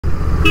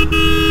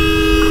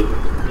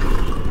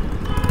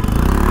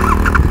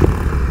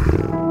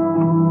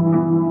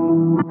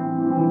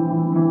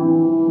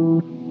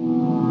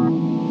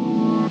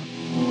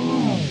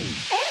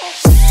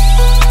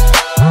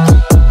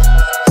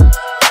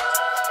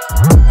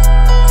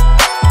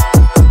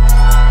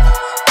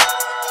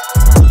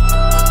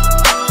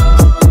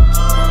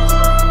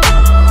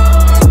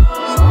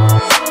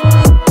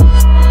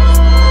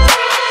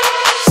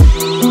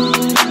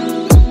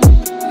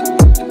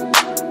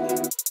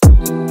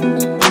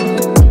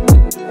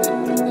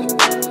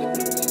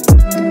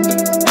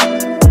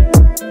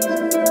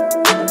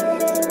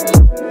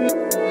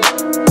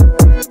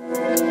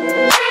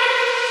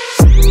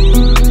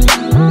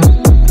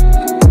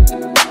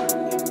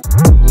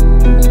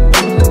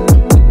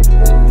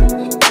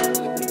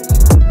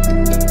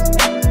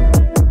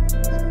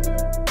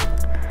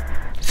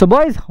So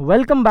boys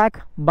welcome back.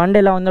 బండి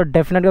ఎలా ఉందో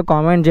డెఫినెట్గా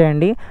కామెంట్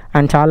చేయండి.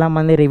 అండ్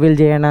చాలామంది రివీల్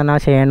చేయండి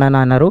అని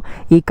అన్నారు.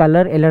 ఈ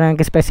కలర్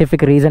వెళ్ళడానికి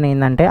స్పెసిఫిక్ రీజన్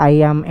ఏంటంటే I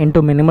am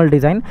into minimal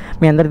design.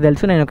 మీ అందరికి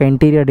తెలుసు నేను ఒక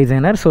ఇంటీరియర్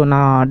డిజైనర్. సో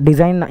నా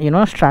డిజైన్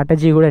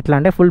స్ట్రాటజీ కూడా ఎట్లా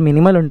అంటే ఫుల్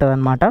మినిమల్ ఉంటుంది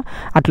అనమాట.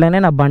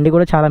 అట్లనే నా బండి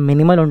కూడా చాలా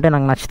మినిమల్ ఉంటే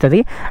నాకు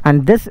నచ్చుతుంది.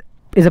 And this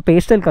is a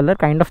pastel color,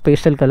 kind of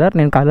pastel color.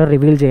 నేను కలర్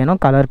రివీల్ చేయను,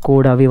 కలర్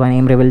కోడ్ అవి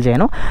ఏం రివీల్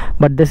చేయను.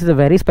 But this is a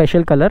very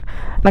special colour.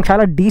 నాకు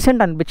చాలా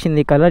డీసెంట్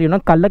అనిపించింది ఈ కలర్.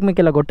 కళ్ళకి మీకు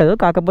ఇలా కొట్టదు,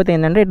 కాకపోతే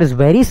ఏంటంటే it is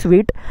very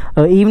sweet.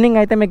 Evening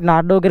అయితే మీకు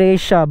నార్డో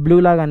గ్రేష్ బ్లూ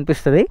లాగా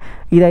అనిపిస్తుంది.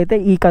 ఇదైతే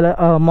ఈ కలర్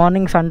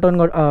మార్నింగ్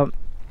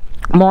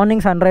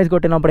సన్ రైజ్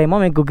కొట్టినప్పుడేమో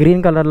మీకు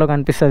గ్రీన్ కలర్లో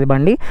కనిపిస్తుంది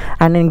బండి.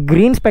 అండ్ నేను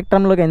గ్రీన్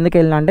స్పెక్ట్రమ్లోకి ఎందుకు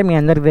వెళ్ళినా అంటే మీ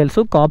అందరికి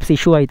తెలుసు కాప్స్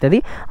ఇష్యూ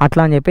అవుతుంది,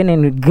 అట్లా అని చెప్పి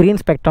నేను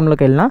గ్రీన్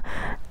స్పెక్ట్రమ్లోకి వెళ్ళినా.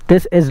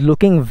 This is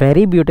looking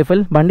very beautiful.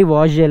 బండి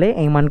వాష్ చేయలే,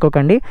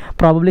 ఏమనుకోకండి,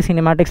 ప్రాబబ్లీ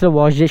సినిమాటిక్స్లో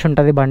వాష్ చేసి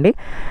ఉంటుంది బండి.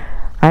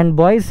 అండ్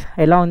బాయ్స్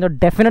ఎలా ఉందో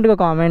డెఫినెట్గా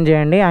కామెంట్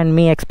చేయండి. అండ్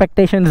మీ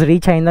ఎక్స్పెక్టేషన్స్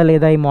రీచ్ అయిందా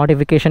లేదా ఈ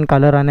మోడిఫికేషన్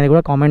కలర్ అనేది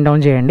కూడా కామెంట్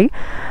డౌన్ చేయండి.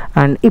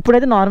 అండ్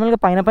ఇప్పుడైతే నార్మల్గా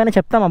పైన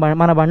చెప్తాం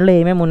మన బండిలో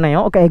ఏమేమి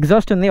ఉన్నాయో. ఒక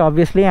ఎగ్జాస్ట్ ఉంది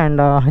obviously,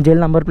 and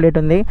gel number plate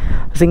ఉంది,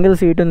 సింగిల్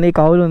సీట్ ఉంది,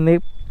 కౌల్ ఉంది.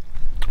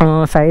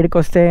 సైడ్కి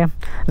వస్తే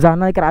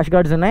జానాది క్రాష్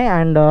గార్డ్స్ ఉన్నాయి,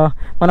 అండ్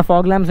మన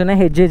ఫాగ్ ల్యాంప్స్ ఉన్నాయి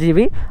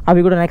హెచ్జేజీవి. అవి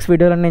కూడా నెక్స్ట్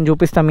వీడియోలో నేను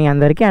చూపిస్తాను మీ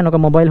అందరికీ. అండ్ ఒక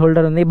మొబైల్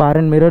హోల్డర్ ఉంది, బార్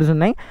అండ్ మిర్రర్స్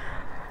ఉన్నాయి.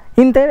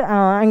 ఇంతే.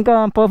 ఇంకా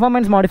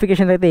పర్ఫార్మెన్స్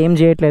మోడిఫికేషన్స్ అయితే ఏం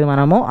చేయట్లేదు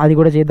మనము, అది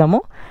కూడా చేద్దాము.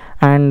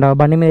 అండ్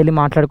బండి మీద వెళ్ళి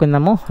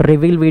మాట్లాడుకుందాము.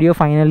 రివీల్ వీడియో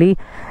ఫైనలీ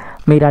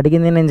మీరు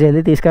అడిగింది నేను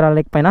జల్దీ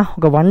తీసుకురాలేకపోయినా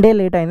ఒక 1 day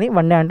లేట్ అయింది.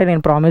 1 day అంటే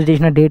నేను ప్రామిస్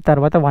చేసిన డేట్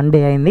తర్వాత 1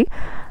 day అయింది.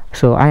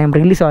 So I'm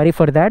really sorry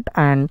for that.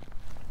 And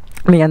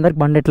మీ అందరికి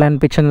బండి ఎట్లా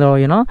అనిపించిందో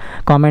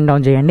కామెంట్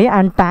డౌన్ చేయండి.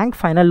 అండ్ ట్యాంక్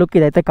ఫైనల్ లుక్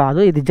ఇదైతే కాదు,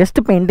 ఇది జస్ట్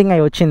పెయింటింగ్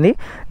అయి వచ్చింది.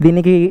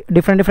 దీనికి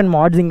డిఫరెంట్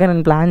మోడ్స్ ఇంకా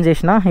నేను ప్లాన్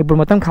చేసిన. ఇప్పుడు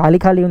మొత్తం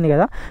ఖాళీ ఉంది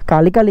కదా,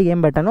 ఖాళీ ఏం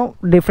పెట్టాను,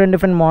 డిఫరెంట్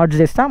మోడ్స్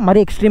చేస్తా.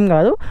 మరీ ఎక్స్ట్రీమ్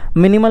కాదు,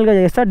 మినిమల్గా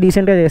చేస్తా,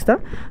 డీసెంట్గా చేస్తా.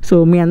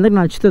 సో మీ అందరికి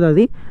నచ్చుతుంది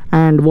అది.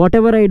 And what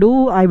ever I do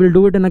I will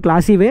do it in a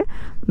classy వే.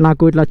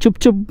 నాకు ఇట్లా చుప్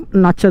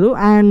నచ్చదు.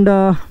 అండ్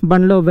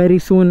బండిలో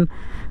very soon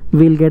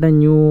we'll get a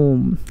new,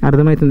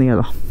 అర్థమవుతుంది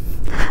కదా.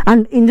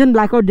 అండ్ ఇంజన్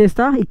బ్లాక్అవుట్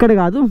చేస్తా, ఇక్కడ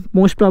కాదు,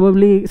 మోస్ట్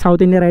ప్రాబబ్లీ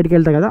సౌత్ ఇండియా రైడ్కి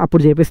వెళ్తా కదా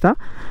అప్పుడు చేపిస్తా.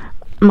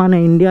 మన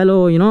ఇండియాలో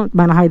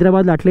మన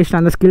హైదరాబాద్లో అట్లీస్ట్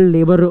అంత స్కిల్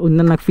లేబర్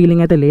ఉందని నాకు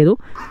ఫీలింగ్ అయితే లేదు.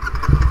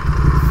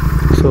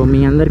 సో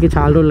మీ అందరికీ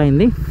చాలా రోజులు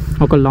అయింది,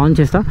 ఒక లాంచ్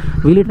చేస్తా,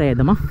 వీలీ ట్రై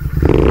చేద్దామా.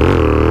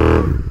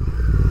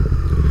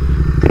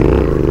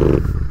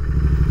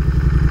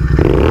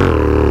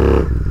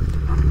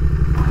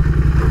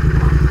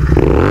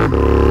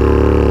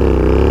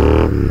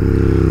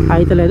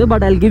 అయితే లేదు,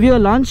 but I will give you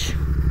a launch.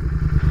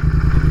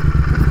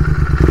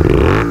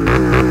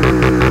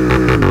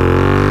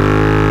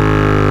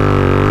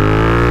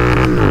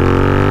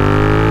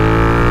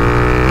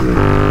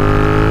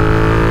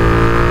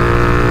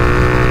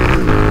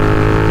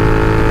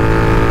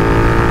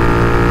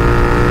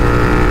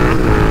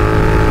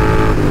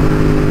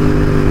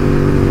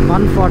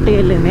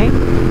 వెళ్ళింది.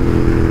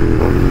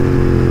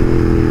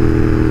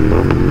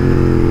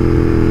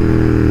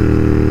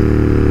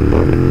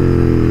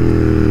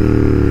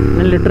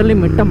 నేను లిటరల్లీ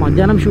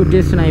మధ్యాహ్నం షూట్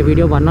చేస్తున్నా ఈ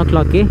వీడియో 1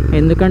 o'clockకి.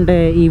 ఎందుకంటే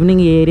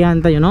ఈవినింగ్ ఈ ఏరియా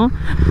అంతా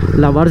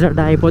లవర్స్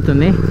అడ్డా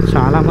అయిపోతుంది,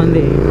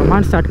 చాలామంది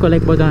రొమాన్స్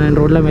తట్టుకోలేకపోతున్నాను నేను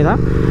రోడ్ల మీద.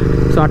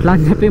 సో అట్లా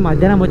అని చెప్పి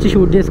మధ్యాహ్నం వచ్చి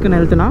షూట్ చేసుకుని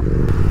వెళ్తున్నా.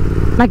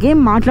 నాకేం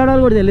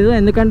మాట్లాడాలో కూడా తెలీదు,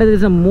 ఎందుకంటే this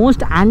is the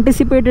most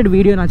anticipated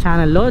video నా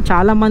ఛానల్లో.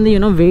 చాలామంది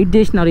వెయిట్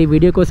చేసినారు ఈ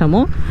వీడియో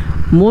కోసము.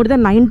 మోర్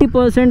దెన్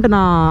 90% నా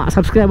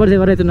సబ్స్క్రైబర్స్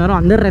ఎవరైతే ఉన్నారో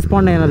అందరు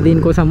రెస్పాండ్ అయినారు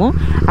దీనికోసము.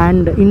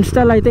 అండ్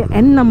ఇన్స్టాలో అయితే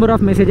నెంబర్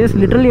ఆఫ్ మెసేజెస్,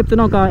 లిటరల్లీ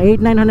చెప్తున్నా ఒక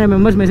 800-900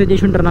 మెంబర్స్ మెసేజ్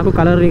చేసి ఉంటారు నాకు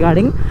కలర్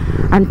రిగార్డింగ్.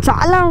 అండ్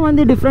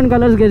చాలామంది డిఫరెంట్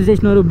కలర్స్ గెస్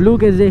చేసినారు, బ్లూ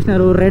గెస్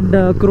చేసినారు, రెడ్,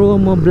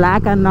 క్రోమ్,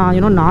 బ్లాక్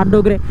అన్న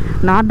నార్డో గ్రే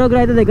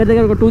అయితే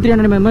దగ్గర ఒక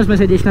 200-300 మెంబర్స్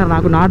మెసేజ్ చేసినారు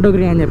నాకు నార్డో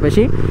గ్రే అని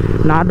చెప్పేసి.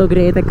 నార్డో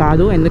గ్రే అయితే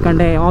కాదు,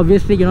 ఎందుకంటే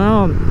ఆబ్వియస్లీ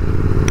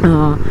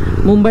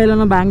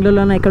ముంబైలోనో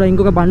బెంగళూరులోనో ఇక్కడ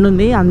ఇంకొక బండి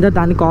ఉంది, అందరు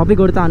దాన్ని కాపీ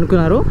కొడతా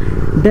అనుకున్నారు.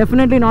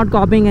 Definitely not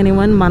copying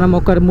anyone. మనం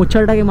ఒకరు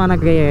ముచ్చటకి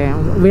మనకి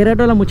వేరే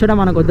వాళ్ళ ముచ్చట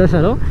మనకు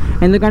వద్దసలు.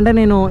 ఎందుకంటే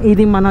నేను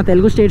ఇది మన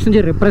తెలుగు స్టేట్స్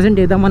నుంచి రిప్రజెంట్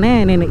చేద్దామనే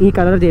నేను ఈ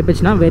కలర్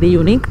చేయించిన, వెరీ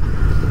యూనిక్.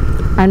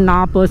 అండ్ నా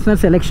పర్సనల్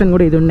సెలెక్షన్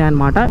కూడా ఇది ఉండే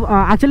అనమాట.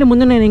 యాక్చువల్లీ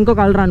ముందు నేను ఇంకో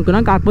కలర్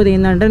అనుకున్నాను, కాకపోతే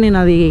ఏంటంటే నేను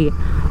అది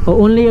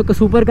ఓన్లీ ఒక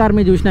సూపర్ కార్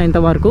మీద చూసిన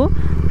ఇంతవరకు.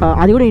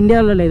 అది కూడా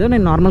ఇండియాలో లేదు,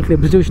 నేను నార్మల్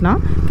క్లిప్స్ చూసిన.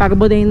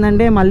 కాకపోతే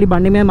ఏంటంటే మళ్ళీ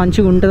బండి మీద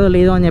మంచిగా ఉంటుందో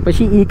లేదో అని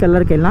చెప్పేసి ఈ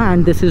కలర్కి వెళ్ళినా.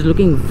 And this is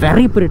looking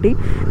very pretty.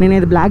 నేను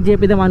ఇది బ్లాక్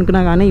చేపిద్దాం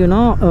అనుకున్నా కానీ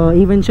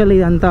ఈవెన్చువల్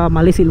ఇదంతా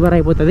మళ్ళీ సిల్వర్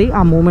అయిపోతుంది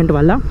ఆ మూమెంట్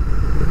వల్ల.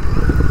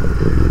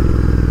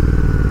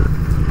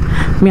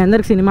 మీ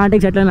అందరికి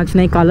సినిమాటిక్స్ ఎట్లా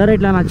నచ్చినాయి, కలర్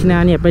ఎట్లా నచ్చినాయి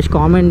అని చెప్పేసి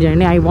కామెంట్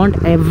చేయండి. I want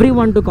every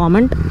one to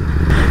comment.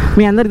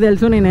 మీ అందరికి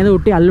తెలుసు నేను ఏదో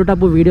ఉట్టి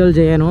అల్లుటప్పు వీడియోలు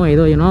చేయను,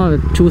 ఏదో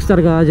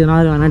చూస్తారు కదా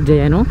జనాలు అన్నట్టు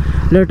చేయను.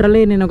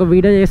 లిటరల్లీ నేను ఒక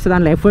వీడియో చేస్తే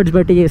దాంట్లో ఎఫర్ట్స్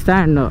పెట్టి చేస్తా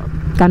అండ్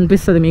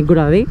కనిపిస్తుంది మీకు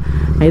కూడా. అది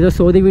ఏదో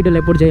సోది వీడియోలు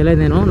ఎప్పుడు చేయలేదు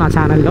నేను నా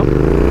ఛానల్లో.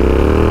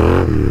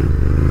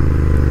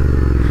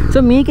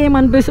 సో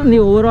మీకేమనిపిస్తుంది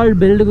ఓవరాల్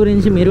బిల్డ్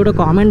గురించి మీరు కూడా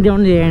కామెంట్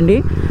డౌన్ చేయండి.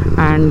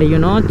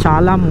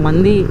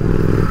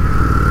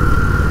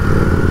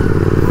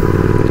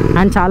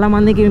 అండ్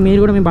చాలామందికి మీరు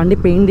కూడా మీ బండి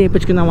పెయింట్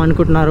చేయించుకుందాం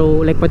అనుకుంటున్నారు,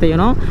 లేకపోతే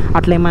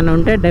అట్లా ఏమైనా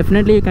ఉంటే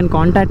definitely you can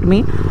contact me.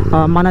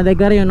 మన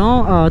దగ్గర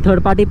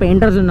థర్డ్ పార్టీ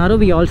పెయింటర్స్ ఉన్నారు.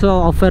 We also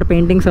offer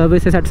painting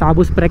services at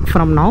Sabuspec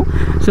from now.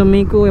 So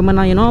మీకు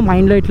ఏమన్నా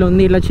మైండ్లో ఇట్లా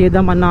ఉంది ఇట్లా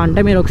చేద్దామన్నా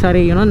అంటే మీరు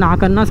ఒకసారి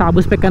నాకన్నా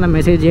Sabuspec అన్న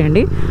మెసేజ్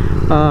చేయండి.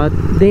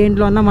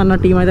 దేంట్లో అన్నా మన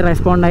టీం అయితే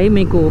రెస్పాండ్ అయ్యి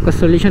మీకు ఒక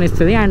సొల్యూషన్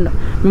ఇస్తుంది. అండ్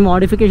మీ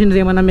మోడిఫికేషన్స్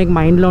ఏమన్నా మీకు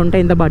మైండ్లో ఉంటే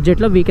ఇంత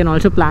బడ్జెట్లో we can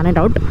also plan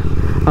it out.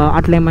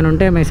 అట్లా ఏమైనా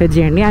ఉంటే మెసేజ్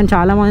చేయండి. అండ్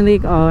చాలామంది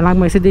నాకు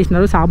మెసేజ్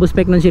చేసినారు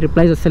Sabuspec నుంచి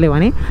రిప్లైస్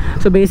వస్తలేవని.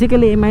 సో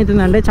బేసికలీ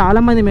ఏమవుతుందంటే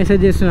చాలామంది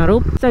మెసేజ్ చేస్తున్నారు.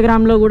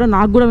 ఇన్స్టాగ్రామ్లో కూడా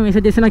నాకు కూడా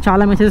మెసేజ్ చేస్తే నాకు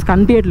చాలా మెసేజెస్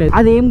కనిపించట్లేదు.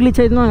 అది ఏం గ్లిచ్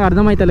అవుతుందో నాకు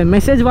అర్థమవుతలేదు.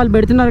 మెసేజ్ వాళ్ళు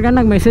పెడుతున్నారు కానీ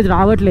నాకు మెసేజ్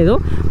రావట్లేదు.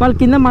 వాళ్ళు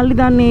కింద మళ్ళీ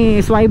దాన్ని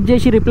స్వైప్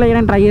చేసి రిప్లై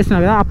చేయడానికి ట్రై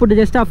చేస్తున్నారు కదా, అప్పుడు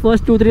జస్ట్ ఆ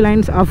ఫస్ట్ 2-3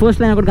 లైన్స్, ఆ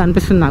ఫస్ట్ లైన్ ఒకటి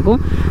కనిపిస్తుంది నాకు.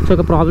 సో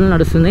ఒక ప్రాబ్లం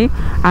నడుస్తుంది.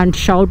 And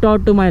shout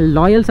out to my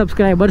loyal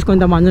subscribers.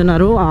 కొంతమంది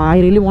ఉన్నారు. I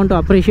really want to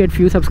appreciate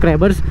few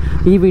subscribers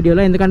ఈ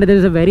వీడియోలో, ఎందుకంటే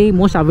this is a very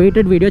most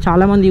awaited video.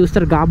 చాలామంది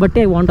చూస్తారు కాబట్టి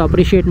I want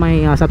appreciate my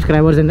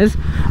subscribers in this.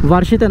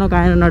 Varshith అని ఒక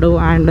ఆయన ఉన్నాడు,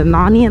 అండ్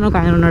నాని అని ఒక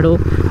ఆయన ఉన్నాడు,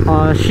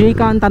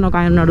 శ్రీకాంత్ అని ఒక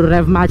ఆయన ఉన్నాడు,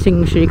 రెవ్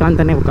మ్యాచింగ్ శ్రీకాంత్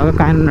అనే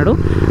ఒక ఆయన ఉన్నాడు.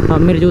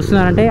 మీరు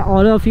చూస్తున్నారంటే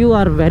all of you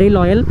are very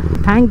loyal.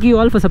 Thank you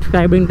all for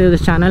subscribing to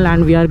this channel.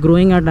 And we are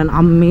growing at an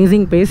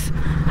amazing face.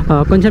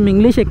 కొంచెం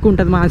ఇంగ్లీష్ ఎక్కువ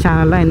ఉంటుంది మన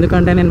ఛానల్లో,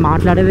 ఎందుకంటే నేను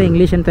మాట్లాడేది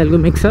ఇంగ్లీష్ అండ్ తెలుగు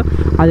మిక్స్.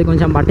 అది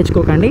కొంచెం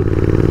పట్టించుకోకండి.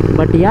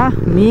 బట్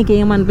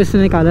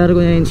మీకేమనిపిస్తుంది కలర్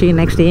గురించి,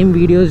 నెక్స్ట్ ఏం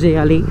వీడియోస్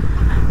చేయాలి,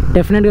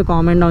 డెఫినెట్గా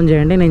కామెంట్ డౌన్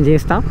చేయండి, నేను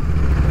చేస్తా.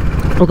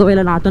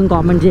 ఒకవేళ నాతో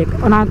కామెంట్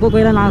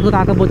ఒకవేళ నాకు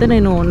కాకపోతే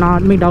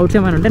మీ డౌట్స్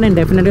ఏమైనా ఉంటే నేను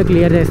డెఫినెట్గా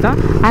క్లియర్ చేస్తా.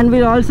 And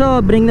we'll also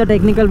bring the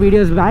technical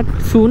videos back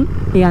soon.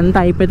 ఇదంతా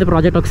అయిపోతే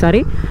ప్రాజెక్ట్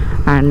ఒకసారి.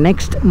 అండ్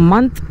నెక్స్ట్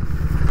మంత్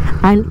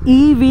అండ్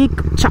ఈ వీక్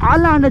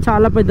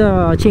చాలా పెద్ద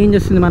చేంజ్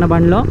వస్తుంది మన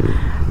బండిలో.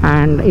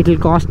 And it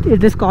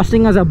is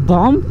costing us a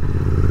bomb.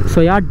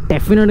 So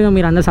డెఫినెట్గా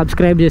మీరు అందరూ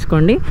సబ్స్క్రైబ్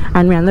చేసుకోండి.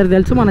 అండ్ మీ అందరికి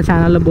తెలుసు మన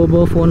ఛానల్లో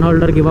బోబో ఫోన్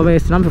హోల్డర్ గివ్ అవే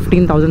ఇస్తున్నాం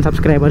 15,000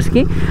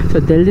 సబ్స్క్రైబర్స్కి. సో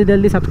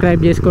జల్దీ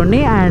సబ్స్క్రైబ్ చేసుకోండి.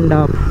 అండ్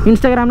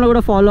ఇన్స్టాగ్రామ్లో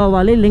కూడా ఫాలో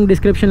అవ్వాలి, లింక్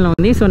డిస్క్రిప్షన్లో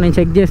ఉంది. సో నేను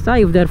చెక్ చేస్తా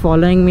if they are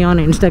following me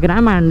on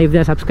Instagram and if they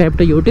are subscribe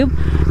to YouTube.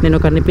 నేను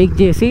ఒకరిని పిక్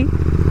చేసి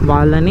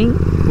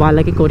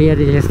వాళ్ళకి కొరియర్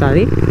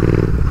చేస్తుంది.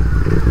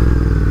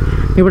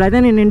 ఇప్పుడైతే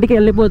నేను ఇంటికి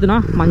వెళ్ళిపోతున్నా,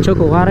 మంచి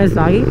ఒక ORS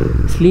తాగి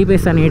స్లీప్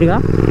వేస్తాను నీట్గా.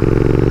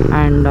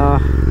 అండ్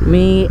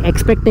మీ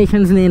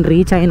ఎక్స్పెక్టేషన్స్ నేను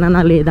రీచ్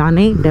అయినా లేదా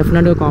అని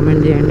డెఫినెట్గా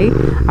కామెంట్ చేయండి.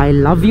 I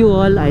love you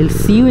all. I will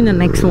see you in the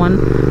next one.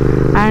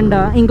 And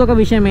ఇంకొక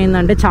విషయం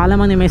ఏంటంటే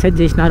చాలామంది మెసేజ్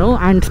చేసినారు.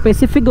 అండ్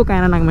స్పెసిఫిక్గా ఒక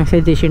ఆయన నాకు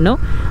మెసేజ్ చేసిండు,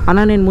 అన్న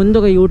నేను ముందు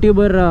ఒక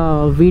యూట్యూబర్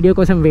వీడియో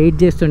కోసం వెయిట్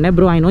చేస్తుండే.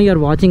 Bro I know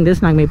you're watching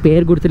this, నాకు మీ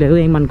పేరు గుర్తులేదు,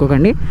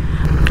 ఏమనుకోకండి.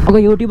 ఒక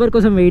యూట్యూబర్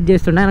కోసం వెయిట్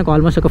చేస్తుండే. నాకు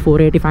ఆల్మోస్ట్ ఒక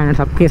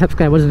 480-500K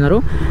సబ్స్క్రైబర్స్ ఉన్నారు.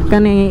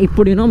 కానీ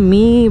ఇప్పుడు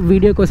మీ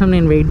వీడియో కోసం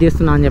నేను వెయిట్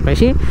చేస్తున్నా అని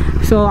చెప్పేసి.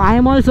 So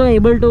I'm also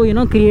able to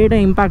create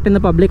a impact in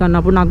the public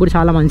అన్నప్పుడు నాకు కూడా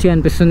చాలా మంచిగా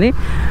అనిపిస్తుంది.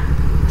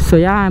 So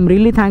I'm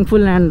really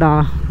thankful. And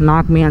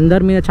నాకు మీ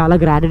అందరి మీద చాలా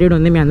గ్రాటిట్యూడ్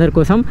ఉంది, మీ అందరి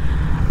కోసం.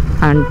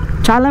 అండ్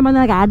చాలామంది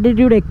నాకు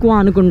యాటిట్యూడ్ ఎక్కువ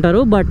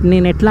అనుకుంటారు, బట్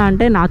నేను ఎట్లా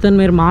అంటే నాతో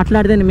మీరు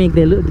మాట్లాడితే మీకు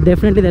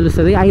డెఫినెట్లీ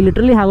తెలుస్తుంది. I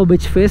literally have a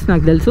bitch face.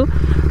 నాకు తెలుసు,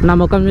 నా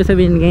ముఖం చూస్తే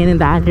వీనికి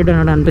ఇంత యాటిట్యూడ్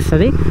అన్నట్టు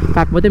అనిపిస్తుంది.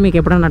 కాకపోతే మీకు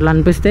ఎప్పుడైనా అట్లా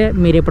అనిపిస్తే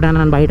మీరు ఎప్పుడైనా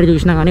నన్ను బయట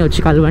చూసినా కానీ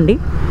వచ్చి కలవండి.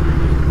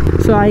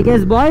 So I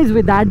guess boys,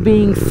 with that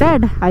being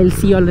said, I'll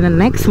see you all in the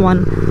next one.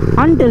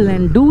 Until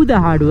then, do the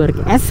hard work,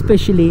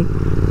 especially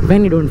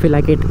when you don't feel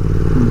like it.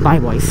 Bye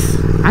boys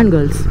and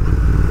girls.